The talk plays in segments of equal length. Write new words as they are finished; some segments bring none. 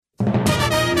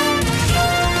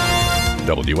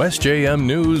WSJM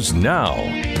News Now.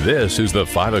 This is the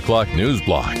 5 o'clock news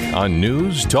block on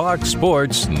News Talk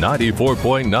Sports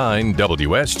 94.9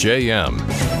 WSJM.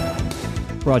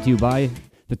 Brought to you by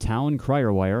the Town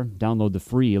Crier Wire. Download the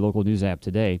free local news app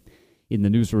today. In the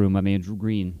newsroom, I'm Andrew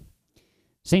Green.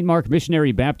 St. Mark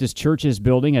Missionary Baptist Church's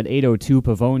building at 802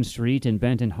 Pavone Street in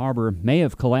Benton Harbor may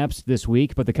have collapsed this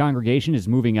week, but the congregation is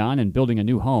moving on and building a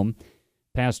new home.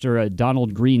 Pastor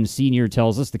Donald Green Sr.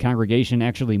 tells us the congregation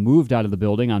actually moved out of the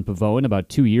building on Pavone about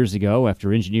 2 years ago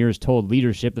after engineers told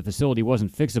leadership the facility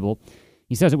wasn't fixable.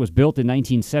 He says it was built in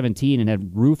 1917 and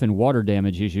had roof and water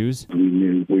damage issues. We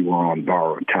knew we were on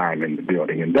borrowed time in the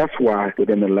building, and that's why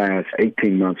within the last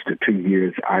 18 months to 2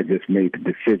 years, I just made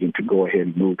the decision to go ahead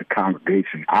and move the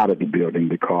congregation out of the building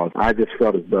because I just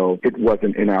felt as though it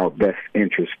wasn't in our best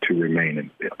interest to remain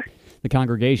in the building. The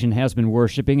congregation has been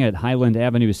worshiping at Highland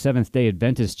Avenue Seventh-day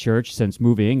Adventist Church since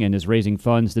moving and is raising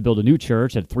funds to build a new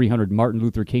church at 300 Martin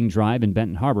Luther King Drive in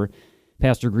Benton Harbor.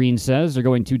 Pastor Green says they're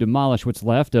going to demolish what's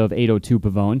left of 802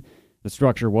 Pavone. The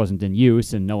structure wasn't in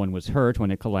use and no one was hurt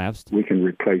when it collapsed. We can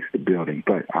replace the building,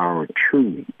 but our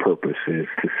true purpose is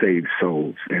to save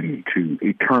souls and to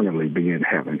eternally be in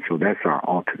heaven. So that's our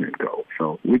ultimate goal.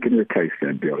 So we can replace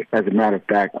that building. As a matter of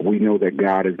fact, we know that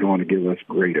God is going to give us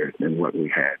greater than what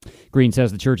we had. Green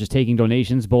says the church is taking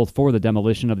donations both for the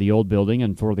demolition of the old building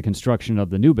and for the construction of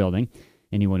the new building.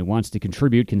 Anyone who wants to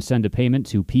contribute can send a payment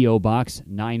to P.O. Box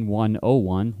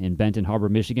 9101 in Benton Harbor,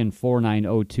 Michigan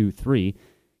 49023.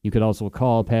 You could also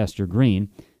call Pastor Green.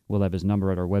 We'll have his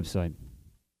number at our website.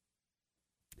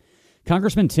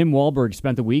 Congressman Tim Walberg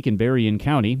spent the week in Berrien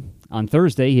County. On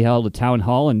Thursday, he held a town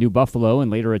hall in New Buffalo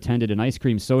and later attended an ice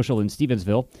cream social in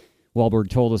Stevensville. Walberg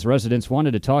told us residents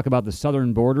wanted to talk about the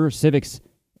southern border, civics,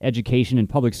 education in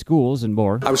public schools, and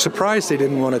more. I was surprised they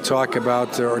didn't want to talk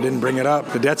about or didn't bring it up,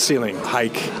 the debt ceiling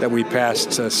hike that we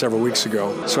passed several weeks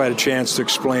ago. So I had a chance to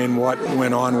explain what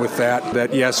went on with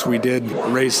that yes, we did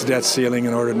raise the debt ceiling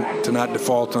in order to not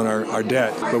default on our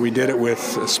debt, but we did it with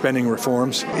spending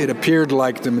reforms. It appeared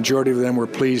like the majority of them were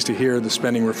pleased to hear the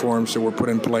spending reforms that were put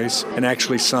in place and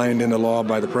actually signed into law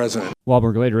by the president.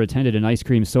 Walberg later attended an ice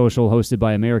cream social hosted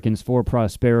by Americans for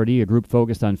Prosperity, a group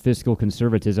focused on fiscal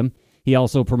conservatism. He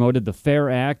also promoted the FAIR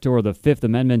Act, or the Fifth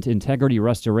Amendment Integrity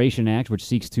Restoration Act, which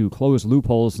seeks to close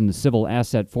loopholes in the civil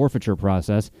asset forfeiture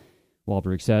process.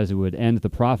 Walberg says it would end the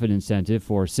profit incentive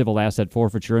for civil asset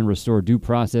forfeiture and restore due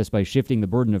process by shifting the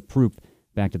burden of proof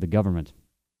back to the government.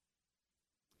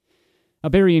 A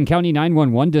Berrien County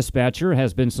 911 dispatcher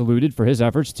has been saluted for his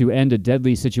efforts to end a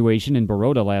deadly situation in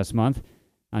Baroda last month.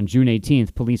 On June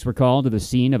 18th, police were called to the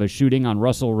scene of a shooting on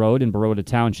Russell Road in Baroda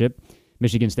Township.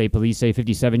 Michigan State Police say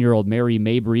 57-year-old Mary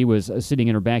Mabry was sitting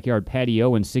in her backyard patio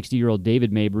when 60-year-old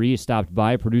David Mabry stopped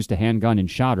by, produced a handgun, and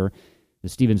shot her. The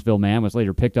Stevensville man was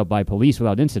later picked up by police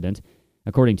without incident.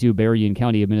 According to Berrien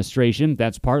County administration,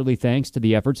 that's partly thanks to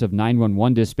the efforts of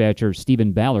 911 dispatcher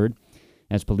Stephen Ballard.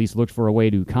 As police looked for a way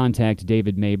to contact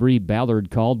David Mabry, Ballard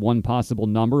called one possible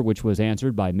number, which was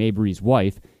answered by Mabry's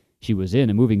wife. She was in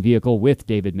a moving vehicle with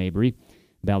David Mabry.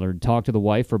 Ballard talked to the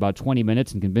wife for about 20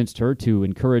 minutes and convinced her to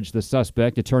encourage the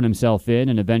suspect to turn himself in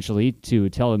and eventually to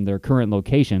tell him their current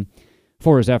location.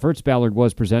 For his efforts, Ballard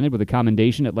was presented with a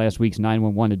commendation at last week's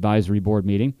 911 Advisory Board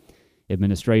meeting.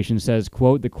 Administration says,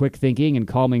 quote, the quick thinking and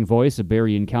calming voice of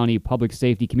Berrien County Public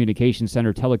Safety Communications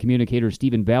Center telecommunicator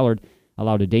Stephen Ballard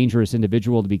allowed a dangerous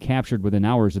individual to be captured within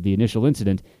hours of the initial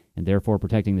incident and therefore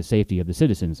protecting the safety of the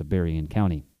citizens of Berrien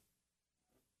County.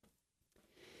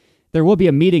 There will be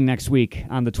a meeting next week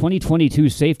on the 2022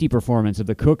 safety performance of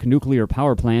the Cook Nuclear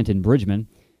Power Plant in Bridgman.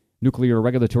 Nuclear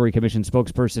Regulatory Commission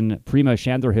spokesperson Prima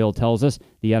Chandlerhill tells us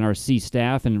the NRC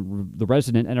staff and the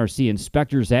resident NRC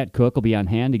inspectors at Cook will be on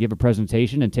hand to give a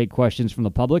presentation and take questions from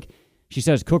the public. She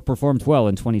says Cook performed well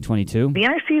in 2022. The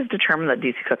NRC has determined that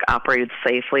DC Cook operated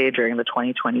safely during the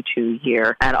 2022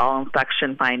 year, and all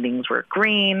inspection findings were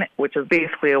green, which is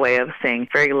basically a way of saying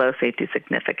very low safety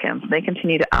significance. They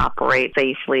continue to operate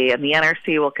safely, and the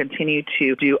NRC will continue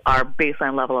to do our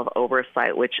baseline level of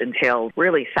oversight, which entails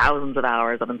really thousands of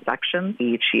hours of inspections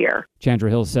each year.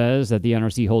 Chandlerhill says that the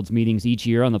NRC holds meetings each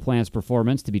year on the plant's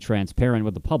performance to be transparent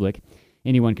with the public.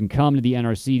 Anyone can come to the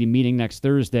NRC meeting next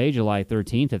Thursday, July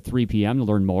 13th at 3 p.m. to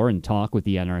learn more and talk with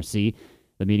the NRC.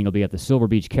 The meeting will be at the Silver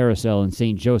Beach Carousel in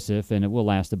St. Joseph, and it will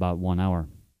last about 1 hour.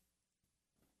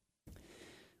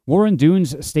 Warren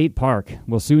Dunes State Park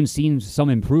will soon see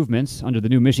some improvements under the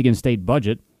new Michigan state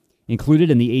budget. Included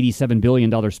in the $87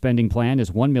 billion spending plan is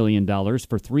 $1 million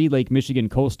for 3 Lake Michigan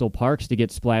coastal parks to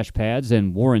get splash pads,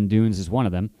 and Warren Dunes is one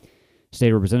of them.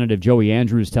 State Representative Joey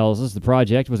Andrews tells us the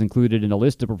project was included in a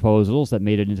list of proposals that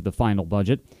made it into the final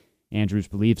budget. Andrews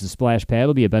believes the splash pad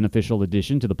will be a beneficial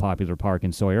addition to the popular park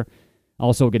in Sawyer.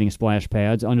 Also getting splash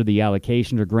pads under the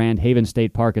allocation are Grand Haven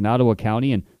State Park in Ottawa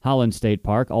County and Holland State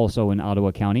Park, also in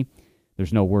Ottawa County.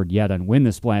 There's no word yet on when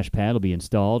the splash pad will be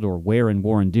installed or where in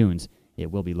Warren Dunes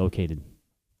it will be located.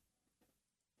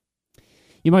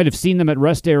 You might have seen them at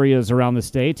rest areas around the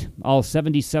state. All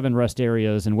 77 rest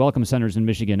areas and welcome centers in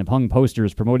Michigan have hung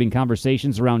posters promoting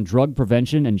conversations around drug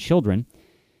prevention and children.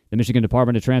 The Michigan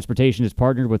Department of Transportation has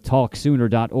partnered with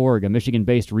TalkSooner.org, a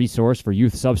Michigan-based resource for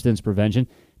youth substance prevention,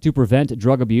 to prevent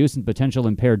drug abuse and potential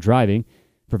impaired driving.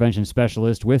 Prevention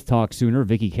specialist with Talk Sooner,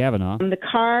 Vicki Kavanaugh. The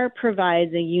car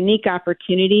provides a unique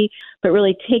opportunity, but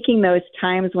really taking those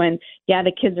times when,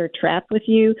 the kids are trapped with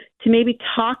you to maybe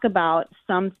talk about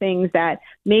some things that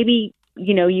maybe,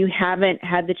 you haven't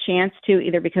had the chance to,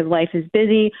 either because life is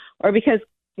busy or because,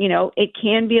 it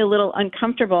can be a little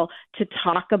uncomfortable to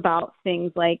talk about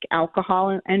things like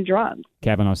alcohol and drugs.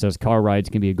 Kavanaugh says car rides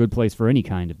can be a good place for any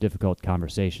kind of difficult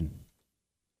conversation.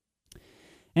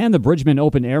 And the Bridgman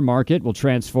Open Air Market will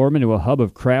transform into a hub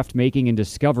of craft making and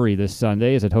discovery this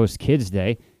Sunday as it hosts Kids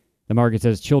Day. The market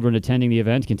says children attending the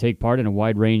event can take part in a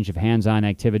wide range of hands-on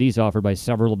activities offered by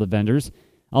several of the vendors.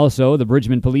 Also, the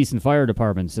Bridgman Police and Fire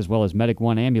Departments, as well as Medic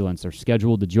One Ambulance, are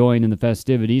scheduled to join in the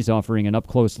festivities, offering an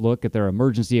up-close look at their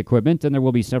emergency equipment, and there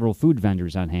will be several food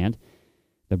vendors on hand.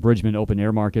 The Bridgman Open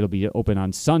Air Market will be open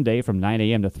on Sunday from 9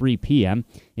 a.m. to 3 p.m.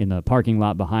 in the parking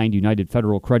lot behind United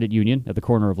Federal Credit Union at the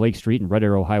corner of Lake Street and Red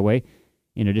Arrow Highway.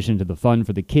 In addition to the fun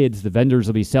for the kids, the vendors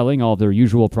will be selling all of their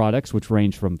usual products, which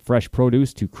range from fresh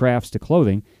produce to crafts to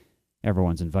clothing.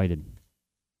 Everyone's invited.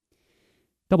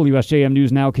 WSJM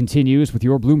News Now continues with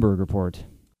your Bloomberg Report.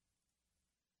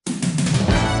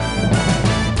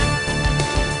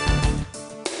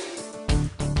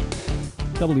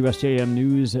 WSJM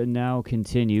News Now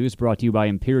continues, brought to you by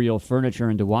Imperial Furniture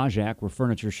in Dowagiac, where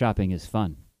furniture shopping is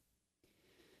fun.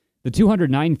 The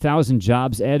 209,000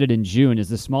 jobs added in June is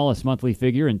the smallest monthly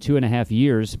figure in 2.5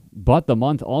 years, but the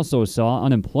month also saw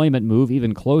unemployment move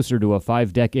even closer to a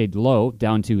 5-decade low,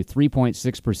 down to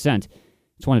 3.6%.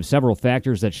 It's one of several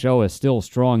factors that show a still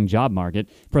strong job market.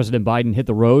 President Biden hit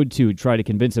the road to try to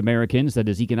convince Americans that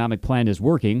his economic plan is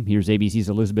working. Here's ABC's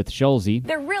Elizabeth Schulze.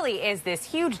 There really is this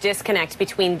huge disconnect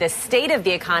between the state of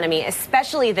the economy,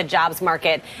 especially the jobs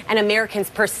market, and Americans'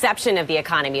 perception of the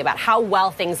economy, about how well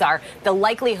things are, the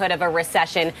likelihood of a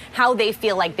recession, how they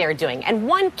feel like they're doing. And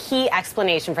one key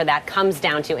explanation for that comes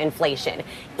down to inflation.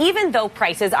 Even though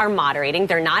prices are moderating,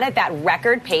 they're not at that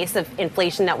record pace of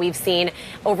inflation that we've seen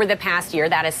over the past year.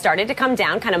 That has started to come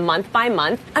down kind of month by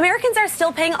month. Americans are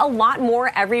still paying a lot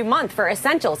more every month for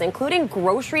essentials, including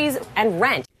groceries and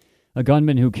rent. A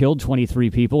gunman who killed 23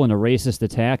 people in a racist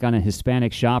attack on a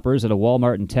Hispanic shoppers at a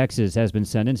Walmart in Texas has been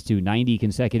sentenced to 90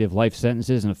 consecutive life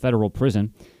sentences in a federal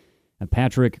prison.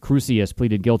 Patrick Crusius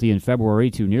pleaded guilty in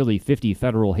February to nearly 50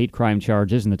 federal hate crime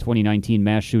charges in the 2019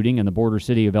 mass shooting in the border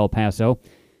city of El Paso.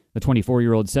 The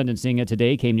 24-year-old sentencing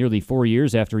today came nearly 4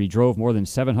 years after he drove more than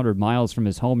 700 miles from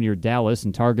his home near Dallas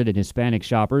and targeted Hispanic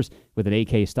shoppers with an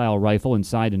AK-style rifle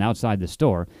inside and outside the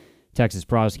store. Texas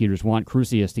prosecutors want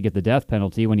Crusius to get the death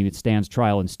penalty when he stands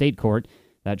trial in state court.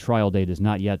 That trial date has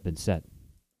not yet been set.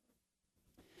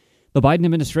 The Biden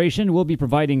administration will be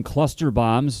providing cluster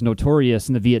bombs, notorious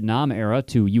in the Vietnam era,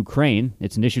 to Ukraine.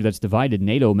 It's an issue that's divided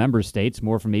NATO member states.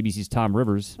 More from ABC's Tom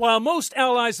Rivers. While most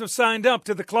allies have signed up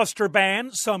to the cluster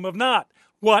ban, some have not.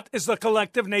 What is the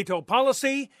collective NATO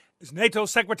policy? As NATO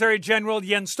Secretary General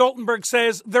Jens Stoltenberg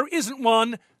says, there isn't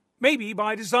one, maybe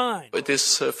by design. It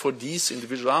is for these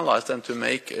individual allies then to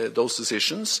make those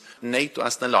decisions. NATO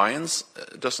as an alliance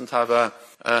doesn't have a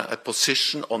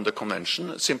position on the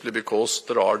convention simply because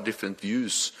there are different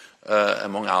views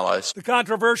among allies. The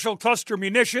controversial cluster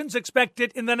munitions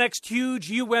expected in the next huge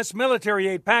U.S. military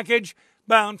aid package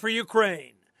bound for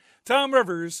Ukraine. Tom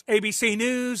Rivers, ABC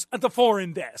News at the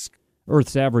Foreign Desk.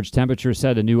 Earth's average temperature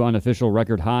set a new unofficial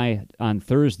record high on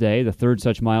Thursday, the third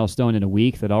such milestone in a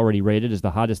week that already rated as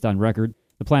the hottest on record.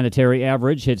 The planetary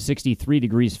average hit 63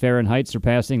 degrees Fahrenheit,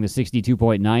 surpassing the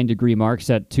 62.9 degree mark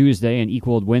set Tuesday and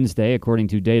equaled Wednesday, according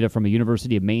to data from a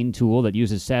University of Maine tool that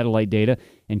uses satellite data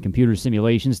and computer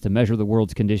simulations to measure the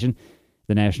world's condition.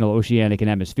 The National Oceanic and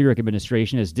Atmospheric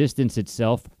Administration has distanced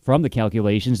itself from the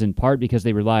calculations in part because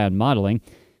they rely on modeling.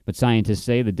 But scientists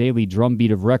say the daily drumbeat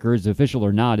of records, official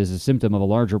or not, is a symptom of a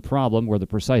larger problem where the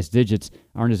precise digits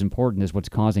aren't as important as what's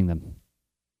causing them.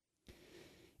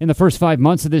 In the first 5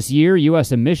 months of this year,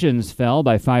 U.S. emissions fell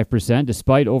by 5%,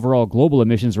 despite overall global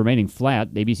emissions remaining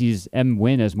flat. ABC's M.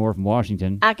 Nguyen has more from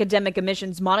Washington. Academic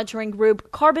emissions monitoring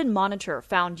group Carbon Monitor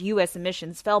found U.S.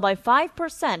 emissions fell by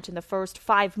 5% in the first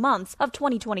 5 months of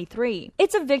 2023.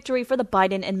 It's a victory for the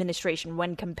Biden administration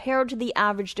when compared to the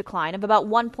average decline of about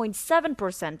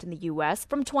 1.7% in the U.S.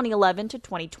 from 2011 to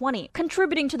 2020.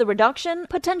 Contributing to the reduction,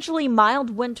 potentially mild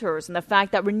winters and the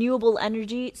fact that renewable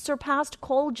energy surpassed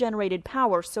coal-generated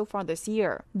power so far this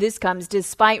year. This comes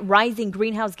despite rising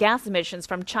greenhouse gas emissions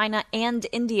from China and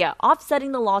India,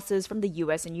 offsetting the losses from the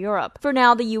U.S. and Europe. For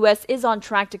now, the U.S. is on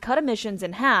track to cut emissions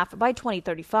in half by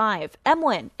 2035.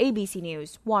 Emlyn, ABC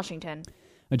News, Washington.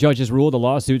 A judge has ruled a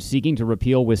lawsuit seeking to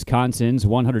repeal Wisconsin's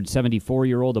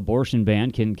 174-year-old abortion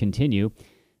ban can continue.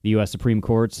 The U.S. Supreme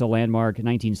Court's landmark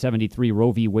 1973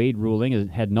 Roe v. Wade ruling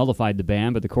had nullified the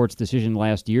ban, but the court's decision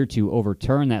last year to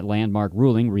overturn that landmark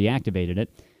ruling reactivated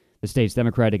it. The state's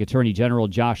Democratic Attorney General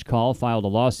Josh Kaul filed a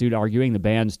lawsuit arguing the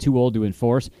ban's too old to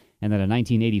enforce and that a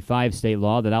 1985 state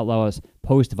law that outlaws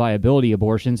post-viability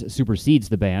abortions supersedes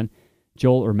the ban.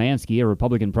 Joel Urmanski, a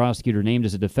Republican prosecutor named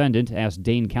as a defendant, asked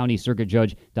Dane County Circuit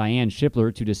Judge Diane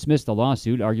Shipler to dismiss the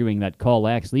lawsuit, arguing that Kaul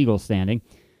lacks legal standing.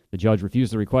 The judge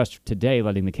refused the request today,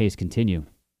 letting the case continue.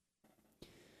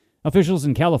 Officials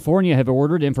in California have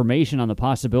ordered information on the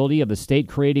possibility of the state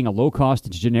creating a low-cost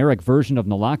generic version of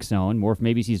naloxone. More from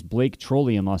ABC's Blake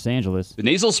Trolley in Los Angeles. The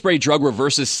nasal spray drug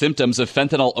reverses symptoms of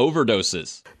fentanyl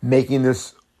overdoses. Making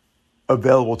this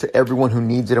available to everyone who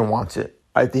needs it and wants it,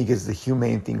 I think, is the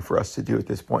humane thing for us to do at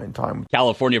this point in time.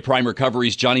 California Prime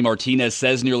Recovery's Johnny Martinez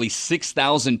says nearly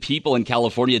 6,000 people in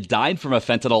California died from a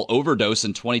fentanyl overdose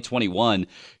in 2021.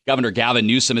 Governor Gavin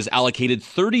Newsom has allocated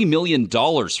 $30 million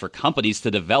for companies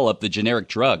to develop the generic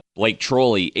drug. Blake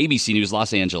Trolley, ABC News,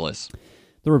 Los Angeles.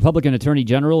 The Republican Attorney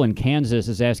General in Kansas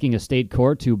is asking a state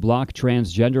court to block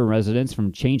transgender residents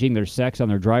from changing their sex on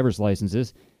their driver's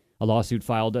licenses. A lawsuit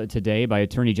filed today by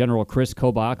Attorney General Chris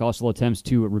Kobach also attempts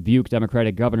to rebuke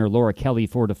Democratic Governor Laura Kelly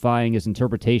for defying his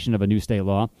interpretation of a new state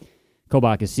law.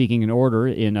 Kobach is seeking an order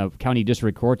in a county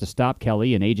district court to stop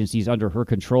Kelly and agencies under her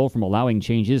control from allowing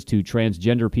changes to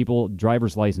transgender people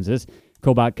driver's licenses.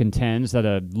 Kobach contends that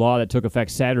a law that took effect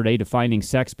Saturday defining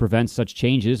sex prevents such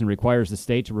changes and requires the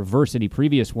state to reverse any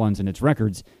previous ones in its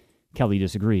records. Kelly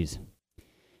disagrees.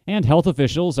 And health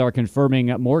officials are confirming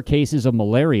more cases of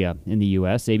malaria in the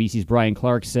U.S. ABC's Brian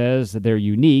Clark says that they're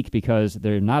unique because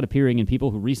they're not appearing in people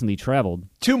who recently traveled.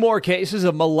 2 more cases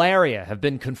of malaria have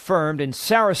been confirmed in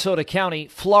Sarasota County,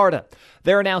 Florida.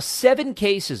 There are now 7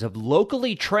 cases of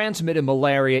locally transmitted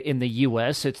malaria in the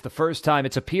U.S. It's the first time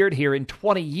it's appeared here in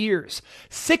 20 years.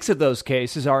 6 of those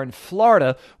cases are in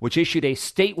Florida, which issued a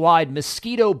statewide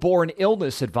mosquito-borne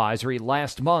illness advisory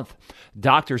last month.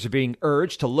 Doctors are being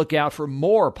urged to look out for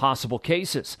more possible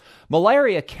cases.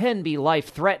 Malaria can be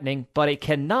life-threatening, but it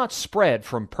cannot spread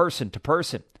from person to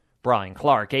person. Brian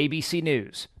Clark, ABC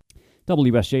News.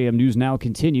 WSJM News Now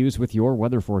continues with your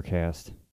weather forecast.